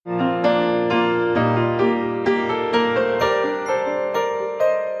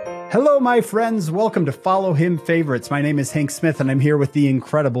Hello, my friends. Welcome to Follow Him Favorites. My name is Hank Smith, and I'm here with the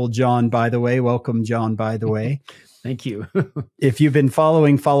incredible John, by the way. Welcome, John, by the way. Thank you. If you've been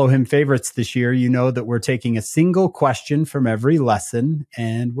following Follow Him Favorites this year, you know that we're taking a single question from every lesson,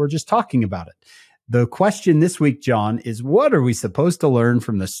 and we're just talking about it. The question this week, John, is what are we supposed to learn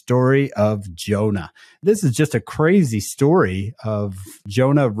from the story of Jonah? This is just a crazy story of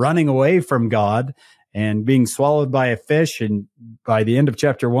Jonah running away from God and being swallowed by a fish. And by the end of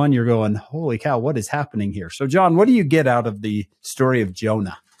chapter 1, you're going, holy cow, what is happening here? So, John, what do you get out of the story of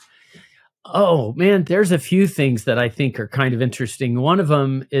Jonah? Oh, man, there's a few things that I think are kind of interesting. One of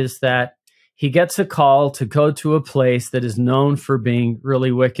them is that he gets a call to go to a place that is known for being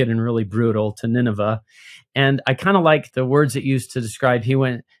really wicked and really brutal, to Nineveh. And I kind of like the words it used to describe. He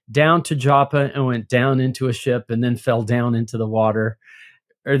went down to Joppa and went down into a ship and then fell down into the water.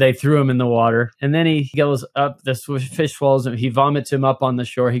 Or they threw him in the water. And then he goes up, the fish swallows him. He vomits him up on the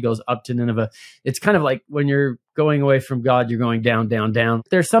shore. He goes up to Nineveh. It's kind of like when you're going away from God, you're going down, down, down.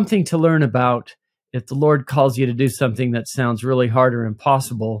 There's something to learn about if the Lord calls you to do something that sounds really hard or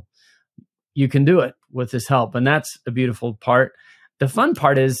impossible, you can do it with his help. And that's a beautiful part. The fun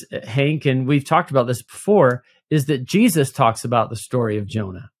part is, Hank, and we've talked about this before, is that Jesus talks about the story of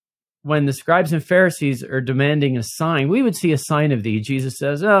Jonah. When the scribes and Pharisees are demanding a sign, we would see a sign of thee. Jesus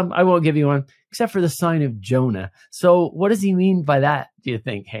says, I won't give you one, except for the sign of Jonah. So what does he mean by that, do you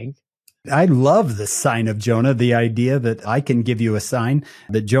think, Hank? I love the sign of Jonah, the idea that I can give you a sign,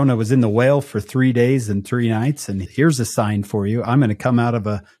 that Jonah was in the whale for 3 days and 3 nights, and here's a sign for you. I'm going to come out of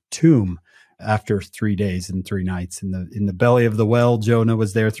a tomb after 3 days and 3 nights. In the belly of the whale, Jonah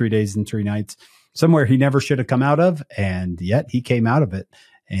was there 3 days and 3 nights, somewhere he never should have come out of, and yet he came out of it.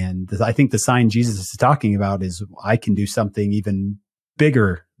 And I think the sign Jesus is talking about is I can do something even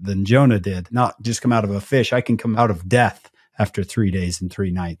bigger than Jonah did, not just come out of a fish. I can come out of death after 3 days and 3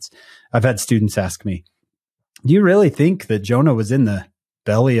 nights. I've had students ask me, do you really think that Jonah was in the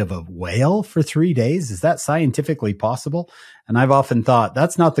belly of a whale for 3 days? Is that scientifically possible? And I've often thought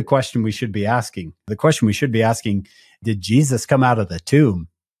that's not the question we should be asking. The question we should be asking, did Jesus come out of the tomb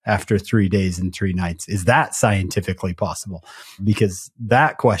after 3 days and 3 nights? Is that scientifically possible? Because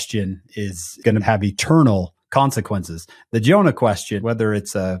that question is going to have eternal consequences. The Jonah question, whether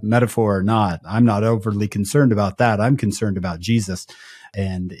it's a metaphor or not, I'm not overly concerned about that. I'm concerned about Jesus.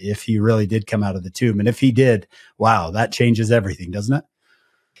 And if he really did come out of the tomb, and if he did, wow, that changes everything, doesn't it?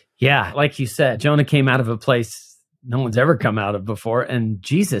 Yeah, like you said, Jonah came out of a place no one's ever come out of before, and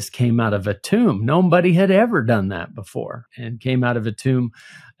Jesus came out of a tomb. Nobody had ever done that before and came out of a tomb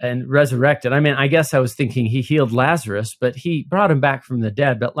and resurrected. I mean, I guess I was thinking he healed Lazarus, but he brought him back from the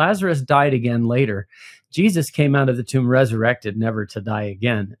dead. But Lazarus died again later. Jesus came out of the tomb resurrected, never to die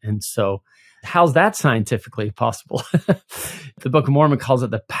again. And so how's that scientifically possible? The Book of Mormon calls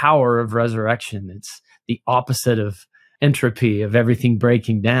it the power of resurrection. It's the opposite of entropy, of everything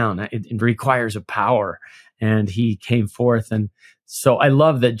breaking down. It requires a power. And he came forth. And so I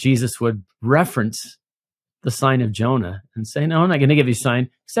love that Jesus would reference the sign of Jonah and say, no, I'm not going to give you a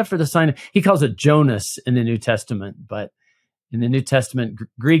sign, except for the sign. He calls it Jonas in the New Testament. But in the New Testament,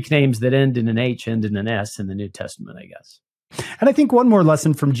 Greek names that end in an H end in an S in the New Testament, I guess. And I think one more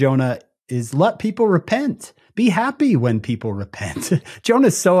lesson from Jonah is let people repent. Be happy when people repent.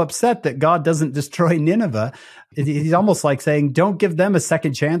 Jonah's so upset that God doesn't destroy Nineveh. He's almost like saying, don't give them a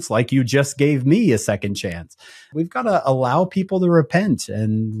second chance like you just gave me a second chance. We've got to allow people to repent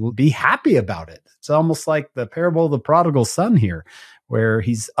and be happy about it. It's almost like the parable of the prodigal son here, where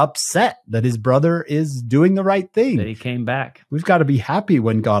he's upset that his brother is doing the right thing. That he came back. We've got to be happy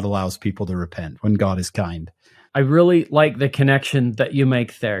when God allows people to repent, when God is kind. I really like the connection that you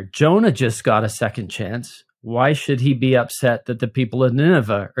make there. Jonah just got a second chance. Why should he be upset that the people of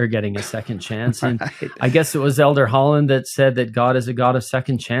Nineveh are getting a second chance? And right. I guess it was Elder Holland that said that God is a God of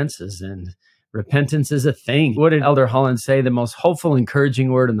second chances and repentance is a thing. What did Elder Holland say? The most hopeful,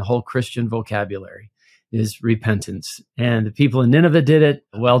 encouraging word in the whole Christian vocabulary is repentance. And the people in Nineveh did it.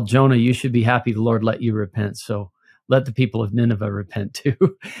 Well, Jonah, you should be happy the Lord let you repent. So let the people of Nineveh repent too.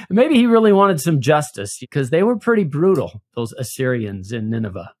 Maybe he really wanted some justice because they were pretty brutal, those Assyrians in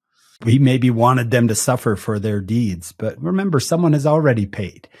Nineveh. He maybe wanted them to suffer for their deeds, but remember, someone has already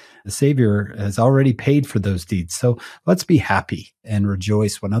paid. The Savior has already paid for those deeds. So let's be happy and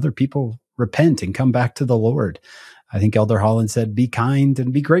rejoice when other people repent and come back to the Lord. I think Elder Holland said, be kind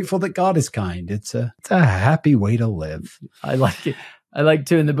and be grateful that God is kind. It's a happy way to live. I like it. I like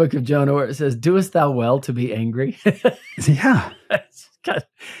too in the book of Jonah where it says, doest thou well to be angry? Yeah. It's kind of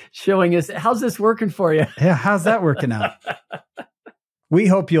showing us, how's this working for you? Yeah, how's that working out? We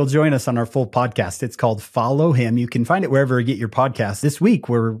hope you'll join us on our full podcast. It's called Follow Him. You can find it wherever you get your podcasts. This week,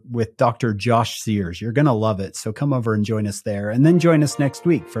 we're with Dr. Josh Sears. You're going to love it. So come over and join us there. And then join us next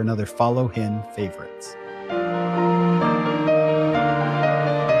week for another Follow Him Favorites.